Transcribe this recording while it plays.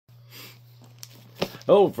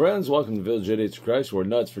Hello, friends. Welcome to Village Idiots of Christ. We're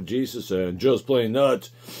nuts for Jesus and just plain nuts.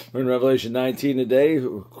 We're in Revelation 19 today.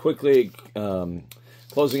 Quickly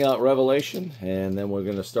closing out Revelation, and then we're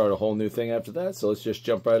going to start a whole new thing after that. So let's just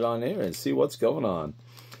jump right on here and see what's going on.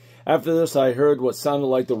 After this, I heard what sounded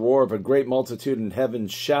like the roar of a great multitude in heaven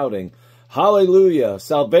shouting, "Hallelujah!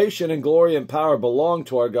 Salvation and glory and power belong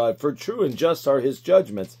to our God, for true and just are his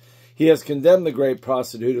judgments. He has condemned the great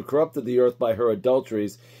prostitute who corrupted the earth by her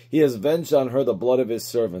adulteries. He has avenged on her the blood of his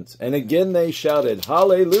servants." And again they shouted,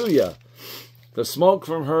 "Hallelujah! The smoke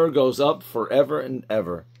from her goes up forever and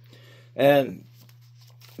ever." And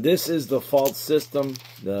this is the false system,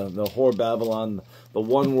 the whore Babylon, the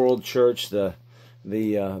one world church, the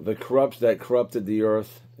corrupt that corrupted the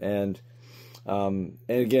earth. And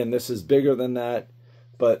again, this is bigger than that,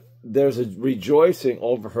 but there's a rejoicing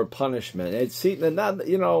over her punishment. It's not,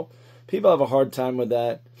 people have a hard time with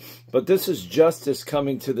that, but this is justice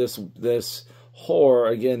coming to this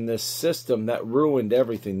whore, again, this system that ruined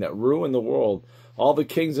everything, that ruined the world. All the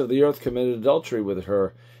kings of the earth committed adultery with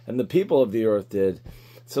her, and the people of the earth did.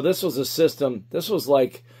 So this was a system, this was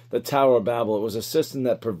like the Tower of Babel. It was a system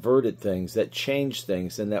that perverted things, that changed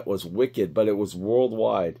things, and that was wicked, but it was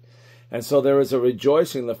worldwide. And so there is a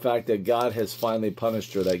rejoicing in the fact that God has finally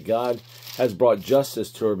punished her, that God has brought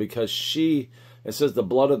justice to her, because it says the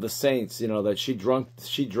blood of the saints, that she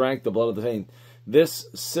drank the blood of the saints. This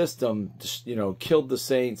system, killed the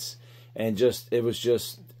saints, and it was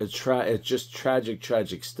just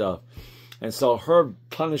tragic stuff. And so her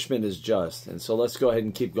punishment is just. And so let's go ahead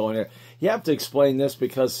and keep going here. You have to explain this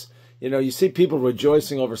because, you see people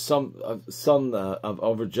rejoicing over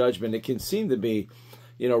over judgment. It can seem to be,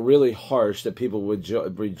 really harsh that people would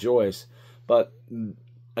rejoice. But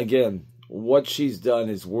again, what she's done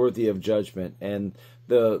is worthy of judgment, and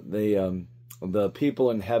the people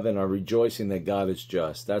in heaven are rejoicing that God is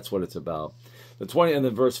just. That's what it's about. And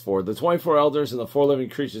then verse 4, the 24 elders and the 4 living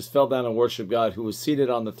creatures fell down and worshiped God, who was seated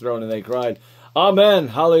on the throne, and they cried, "Amen,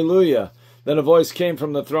 hallelujah." Then a voice came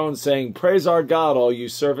from the throne saying, "Praise our God, all you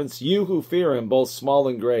servants, you who fear him, both small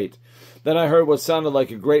and great." Then I heard what sounded like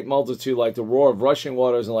a great multitude, like the roar of rushing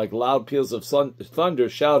waters, and like loud peals of thunder,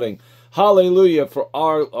 shouting, "Hallelujah, for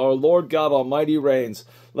our Lord God Almighty reigns.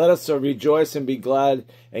 Let us rejoice and be glad,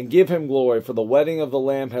 and give him glory, for the wedding of the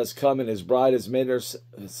Lamb has come, and his bride has made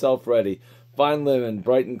herself ready. Fine linen,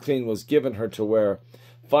 bright and clean, was given her to wear."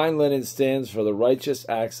 Fine linen stands for the righteous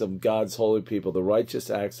acts of God's holy people, the righteous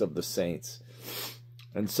acts of the saints.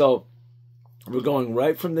 And so we're going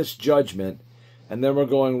right from this judgment, and then we're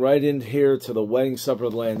going right in here to the wedding supper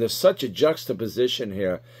of the Lamb. There's such a juxtaposition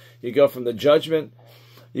here. You go from the judgment,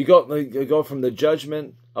 you go from the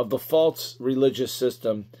judgment of the false religious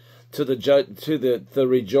system to the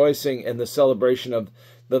rejoicing and the celebration of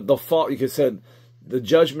the false. You could say the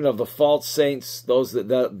judgment of the false saints,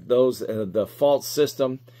 the false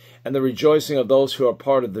system, and the rejoicing of those who are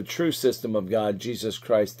part of the true system of God, Jesus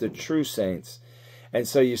Christ, the true saints. And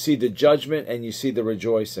so you see the judgment and you see the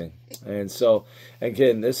rejoicing. And so,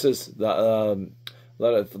 again, this is the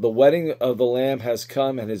wedding of the Lamb has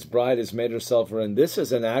come, and his bride has made herself ready. This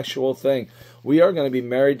is an actual thing. We are going to be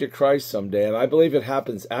married to Christ someday, and I believe it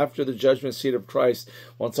happens after the judgment seat of Christ,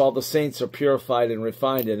 once all the saints are purified and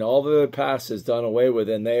refined, and all the past is done away with,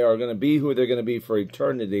 and they are going to be who they're going to be for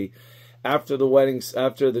eternity. After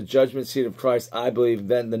the judgment seat of Christ, I believe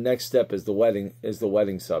then the next step is the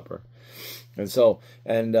wedding supper. And so,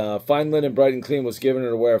 fine linen, bright and clean, was given her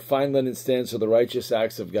to wear. Fine linen stands for the righteous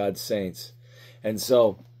acts of God's saints. And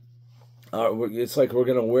so, it's like we're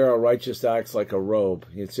going to wear our righteous acts like a robe.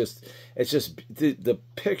 It's just the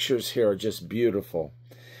pictures here are just beautiful.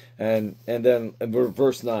 And then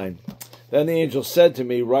verse 9. Then the angel said to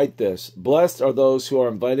me, "Write this, blessed are those who are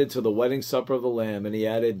invited to the wedding supper of the Lamb." And he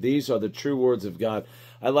added, "These are the true words of God."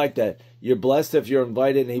 I like that. You're blessed if you're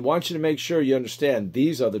invited, and he wants you to make sure you understand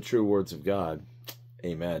these are the true words of God.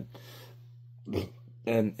 Amen.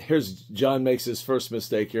 And here's John makes his first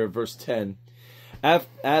mistake here, verse 10.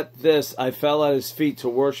 At this, I fell at his feet to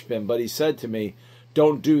worship him, but he said to me,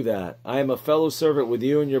 "Don't do that. I am a fellow servant with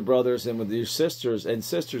you and your brothers and with your sisters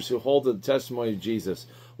who hold the testimony of Jesus.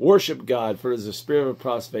 Worship God, for it is the spirit of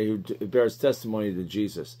prophecy who bears testimony to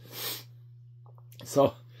Jesus."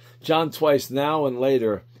 So John twice, now and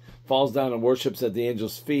later, falls down and worships at the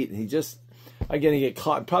angel's feet. And he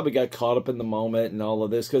probably got caught up in the moment and all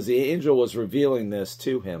of this, because the angel was revealing this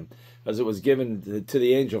to him, as it was given to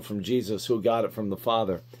the angel from Jesus, who got it from the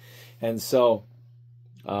Father. And so,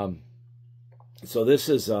 so this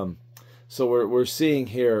is, so we're seeing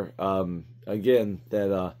here again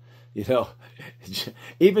that You know,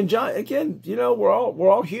 even John, again, you know, we're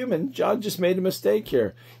all human. John just made a mistake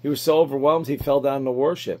here. He was so overwhelmed, he fell down to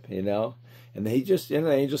worship, you know. And he just, and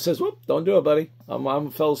the angel says, whoop, don't do it, buddy. I'm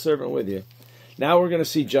a fellow servant with you. Now we're going to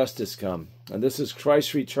see justice come. And this is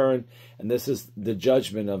Christ's return, and this is the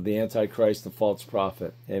judgment of the Antichrist, the false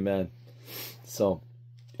prophet. Amen. So,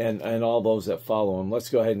 and all those that follow him. Let's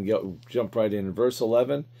go ahead and jump right in. Verse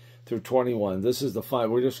 11 through 21. This is the final.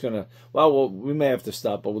 We're just going to, well, we may have to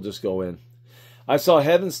stop, but we'll just go in. I saw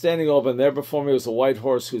heaven standing open. There before me was a white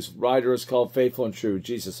horse whose rider is called Faithful and True.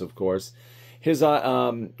 Jesus, of course. His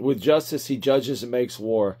with justice he judges and makes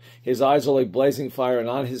war. His eyes are like blazing fire, and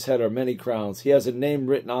on his head are many crowns. He has a name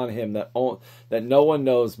written on him that no one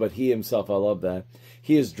knows but he himself. I love that.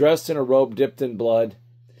 He is dressed in a robe dipped in blood,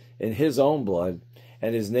 in his own blood,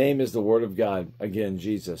 and his name is the Word of God. Again,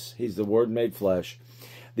 Jesus. He's the Word made flesh.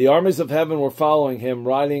 The armies of heaven were following him,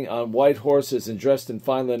 riding on white horses and dressed in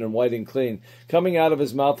fine linen, white and clean. Coming out of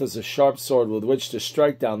his mouth is a sharp sword with which to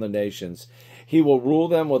strike down the nations. He will rule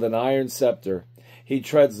them with an iron scepter. He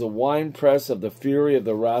treads the winepress of the fury of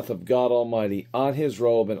the wrath of God Almighty. On his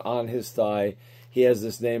robe and on his thigh he has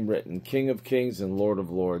this name written, King of Kings and Lord of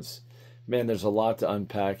Lords. Man, there's a lot to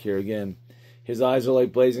unpack here. Again, his eyes are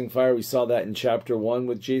like blazing fire. We saw that in chapter 1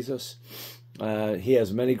 with Jesus. He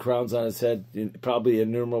has many crowns on his head, probably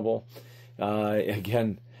innumerable.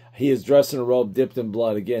 Again, he is dressed in a robe dipped in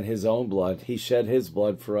blood. Again, his own blood. He shed his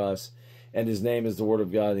blood for us. And his name is the Word of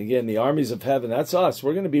God. And again, the armies of heaven, that's us.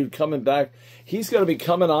 We're going to be coming back. He's going to be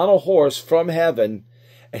coming on a horse from heaven.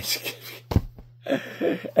 And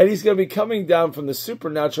he's going to be coming down from the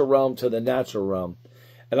supernatural realm to the natural realm.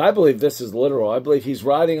 And I believe this is literal. I believe he's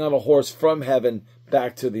riding on a horse from heaven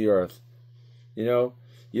back to the earth. You know,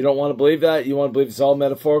 you don't want to believe that. You want to believe it's all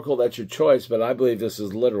metaphorical. That's your choice. But I believe this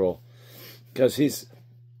is literal. Because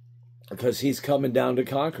he's coming down to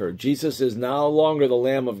conquer. Jesus is no longer the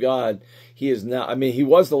Lamb of God. He is now, I mean, he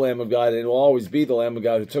was the Lamb of God and will always be the Lamb of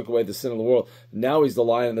God who took away the sin of the world. Now he's the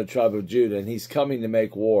Lion of the tribe of Judah, and he's coming to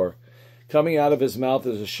make war. Coming out of his mouth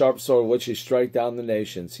is a sharp sword which he strike down the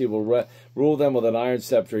nations. He will rule them with an iron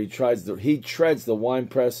scepter. He treads the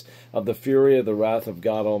winepress of the fury of the wrath of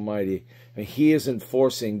God Almighty. And he is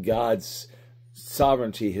enforcing God's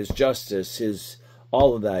sovereignty, his justice, his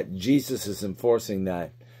all of that. Jesus is enforcing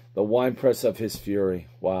that. The winepress of his fury.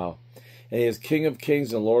 Wow. And he is King of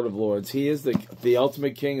Kings and Lord of Lords. He is the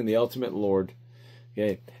ultimate King and the ultimate Lord.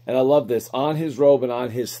 Okay. And I love this. On his robe and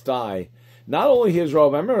on his thigh. Not only his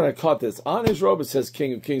robe. I remember when I caught this. On his robe it says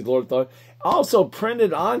King of Kings, Lord of Lords. Also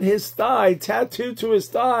printed on his thigh, tattooed to his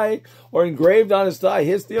thigh, or engraved on his thigh.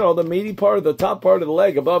 His, you know, the meaty part of the top part of the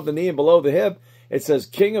leg, above the knee and below the hip. It says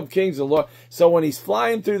King of Kings and Lord. So when he's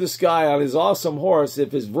flying through the sky on his awesome horse,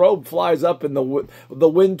 if his robe flies up in the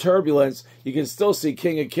wind turbulence, you can still see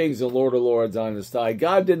King of Kings and Lord of Lords on his thigh.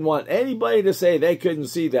 God didn't want anybody to say they couldn't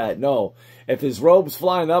see that. No. If his robe's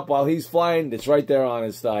flying up while he's flying, it's right there on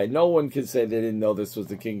his thigh. No one can say they didn't know this was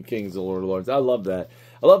the King of Kings and Lord of Lords. I love that.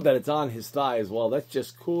 I love that it's on his thigh as well. That's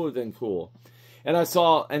just cooler than cool. And I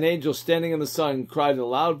saw an angel standing in the sun and cried in a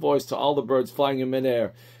loud voice to all the birds flying in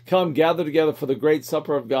midair, Come, gather together for the great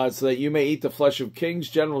supper of God, so that you may eat the flesh of kings,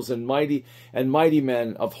 generals, and mighty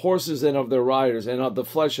men, of horses and of their riders, and of the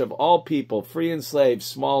flesh of all people, free and slave,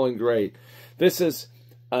 small and great. This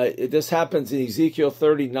happens in Ezekiel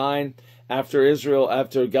 39.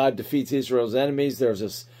 After God defeats Israel's enemies, there's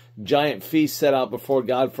this giant feast set out before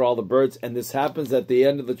God for all the birds, and this happens at the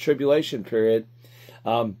end of the tribulation period.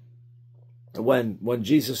 When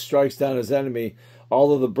Jesus strikes down his enemy,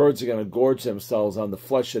 all of the birds are going to gorge themselves on the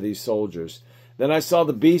flesh of these soldiers. Then I saw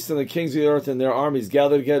the beast and the kings of the earth and their armies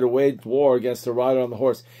gathered together to wage war against the rider on the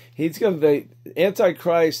horse. The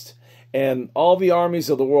Antichrist and all the armies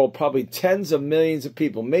of the world, probably tens of millions of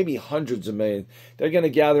people, maybe hundreds of millions, they're going to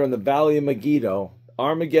gather in the Valley of Megiddo,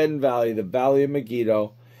 Armageddon Valley, the Valley of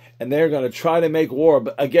Megiddo, and they're going to try to make war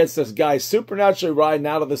against this guy supernaturally riding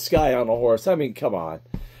out of the sky on a horse. I mean, come on.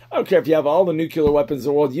 I don't care if you have all the nuclear weapons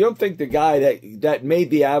in the world. You don't think the guy that made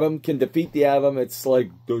the atom can defeat the atom? It's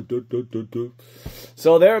like,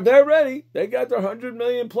 So they're ready. They got their 100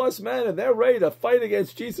 million plus men, and they're ready to fight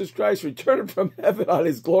against Jesus Christ, returning from heaven on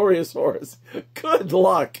his glorious horse. Good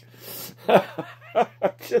luck.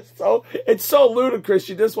 It's so ludicrous.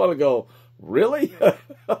 You just want to go, really?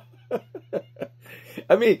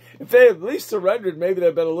 I mean, if they at least surrendered, maybe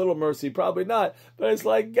there'd been a little mercy. Probably not. But it's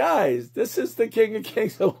like, guys, this is the King of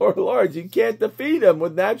Kings and Lord of Lords. You can't defeat him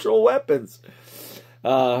with natural weapons.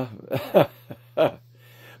 But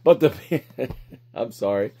I'm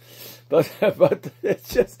sorry. But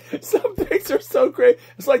it's just, some things are so great.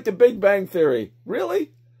 It's like the Big Bang Theory.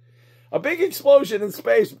 Really? A big explosion in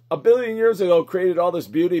space 1 billion years ago created all this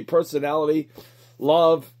beauty, personality,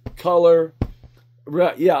 love, color.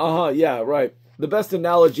 Yeah, right. The best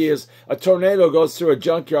analogy is a tornado goes through a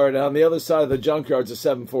junkyard, and on the other side of the junkyard is a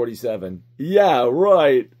 747. Yeah,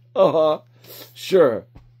 right. Sure.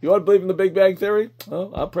 You want to believe in the Big Bang Theory?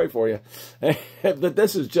 Oh, I'll pray for you. But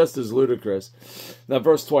this is just as ludicrous. Now,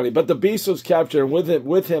 verse 20. But the beast was captured, and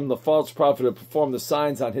with him the false prophet who performed the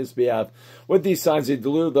signs on his behalf. With these signs he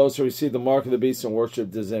deluded those who received the mark of the beast and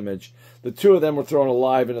worshipped his image. The two of them were thrown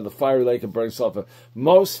alive into the fiery lake of burning sulfur.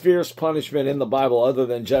 Most fierce punishment in the Bible, other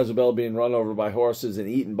than Jezebel being run over by horses and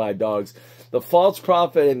eaten by dogs. The false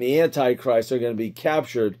prophet and the Antichrist are going to be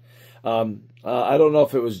captured. I don't know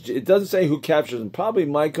if it doesn't say who captured them. Probably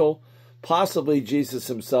Michael, possibly Jesus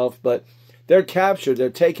himself, but they're captured.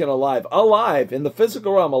 They're taken alive, in the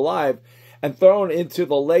physical realm, alive, and thrown into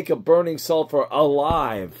the lake of burning sulfur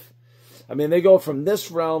alive. I mean, they go from this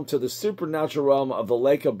realm to the supernatural realm of the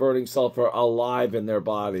lake of burning sulfur alive in their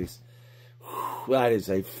bodies. Whew, that is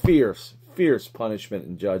a fierce, fierce punishment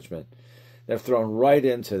and judgment. They're thrown right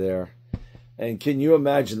into there. And can you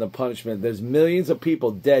imagine the punishment? There's millions of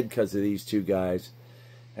people dead because of these two guys.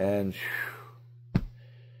 And, whew,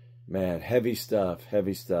 man, heavy stuff,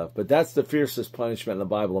 heavy stuff. But that's the fiercest punishment in the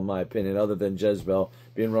Bible, in my opinion, other than Jezebel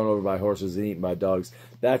being run over by horses and eaten by dogs.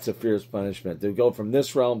 That's a fierce punishment. To go from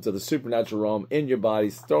this realm to the supernatural realm in your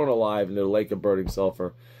body, thrown alive into the lake of burning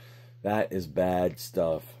sulfur. That is bad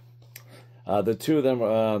stuff. The two of them,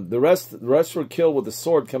 the rest were killed with the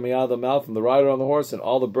sword coming out of the mouth, and the rider on the horse, and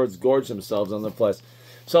all the birds gorged themselves on their flesh.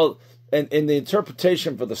 So, in the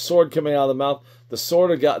interpretation for the sword coming out of the mouth, the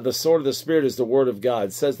sword of God, the sword of the Spirit is the word of God.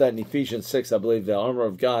 It says that in Ephesians 6, I believe, the armor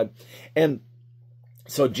of God. And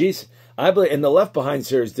so Jesus, I believe, in the Left Behind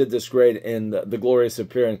series did this great in the glorious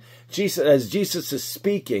appearing. Jesus, as Jesus is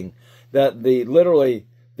speaking, that literally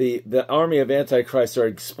the army of Antichrist are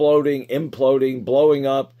exploding, imploding, blowing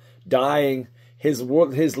up, dying. His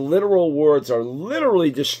literal words are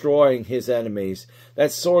literally destroying his enemies.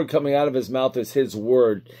 That sword coming out of his mouth is his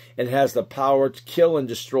word and has the power to kill and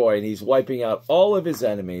destroy. And he's wiping out all of his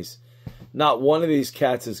enemies. Not one of these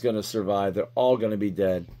cats is going to survive. They're all going to be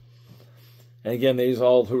dead. And again, these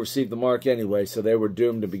all who received the mark anyway, so they were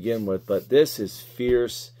doomed to begin with. But this is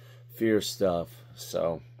fierce, fierce stuff.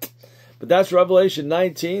 So, but that's Revelation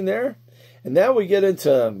 19 there. And now we got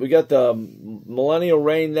the millennial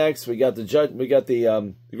reign next. We got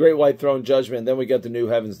the great white throne judgment. And then we got the new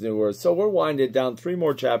heavens, new earth. So we're winding down 3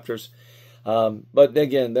 more chapters. But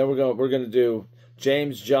again, then we're gonna do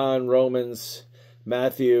James, John, Romans,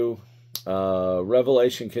 Matthew,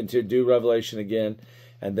 Revelation. Continue do Revelation again,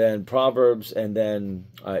 and then Proverbs, and then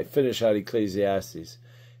I finish out Ecclesiastes.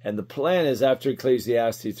 And the plan is after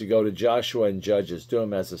Ecclesiastes to go to Joshua and Judges. Do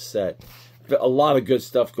them as a set. A lot of good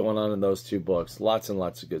stuff going on in those 2 books. Lots and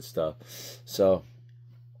lots of good stuff. So,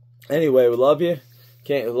 anyway, we love you.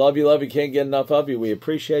 Love you. Can't get enough of you. We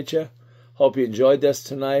appreciate you. Hope you enjoyed this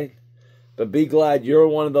tonight. But be glad you're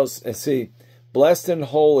one of those. See, blessed and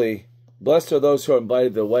holy. Blessed are those who are invited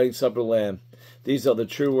to the wedding supper of the Lamb. These are the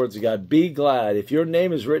true words of God. Be glad. If your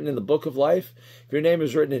name is written in the book of life, if your name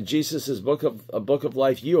is written in Jesus' book of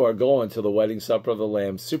life, you are going to the wedding supper of the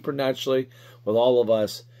Lamb supernaturally with all of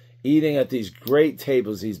us, eating at these great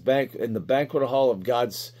tables, in the banquet hall of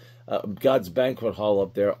God's banquet hall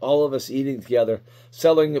up there. All of us eating together,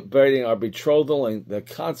 celebrating our betrothal and the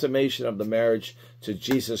consummation of the marriage to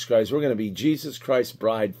Jesus Christ. We're going to be Jesus Christ's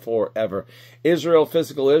bride forever. Israel,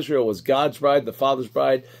 physical Israel, was God's bride, the Father's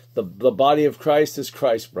bride. The body of Christ is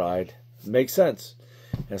Christ's bride. Makes sense.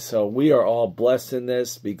 And so we are all blessed in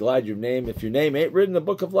this. Be glad your name. If your name ain't written in the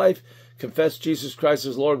book of life, confess Jesus Christ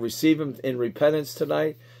as Lord. Receive him in repentance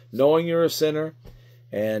tonight, knowing you're a sinner,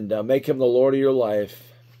 and make him the Lord of your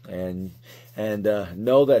life, and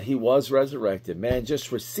know that he was resurrected. Man,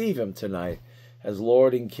 just receive him tonight as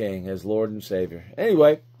Lord and King, as Lord and Savior.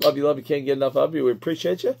 Anyway, love you, can't get enough of you. We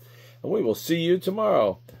appreciate you, and we will see you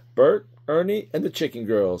tomorrow. Bert, Ernie, and the Chicken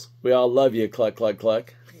Girls. We all love you. Cluck, cluck,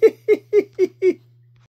 cluck.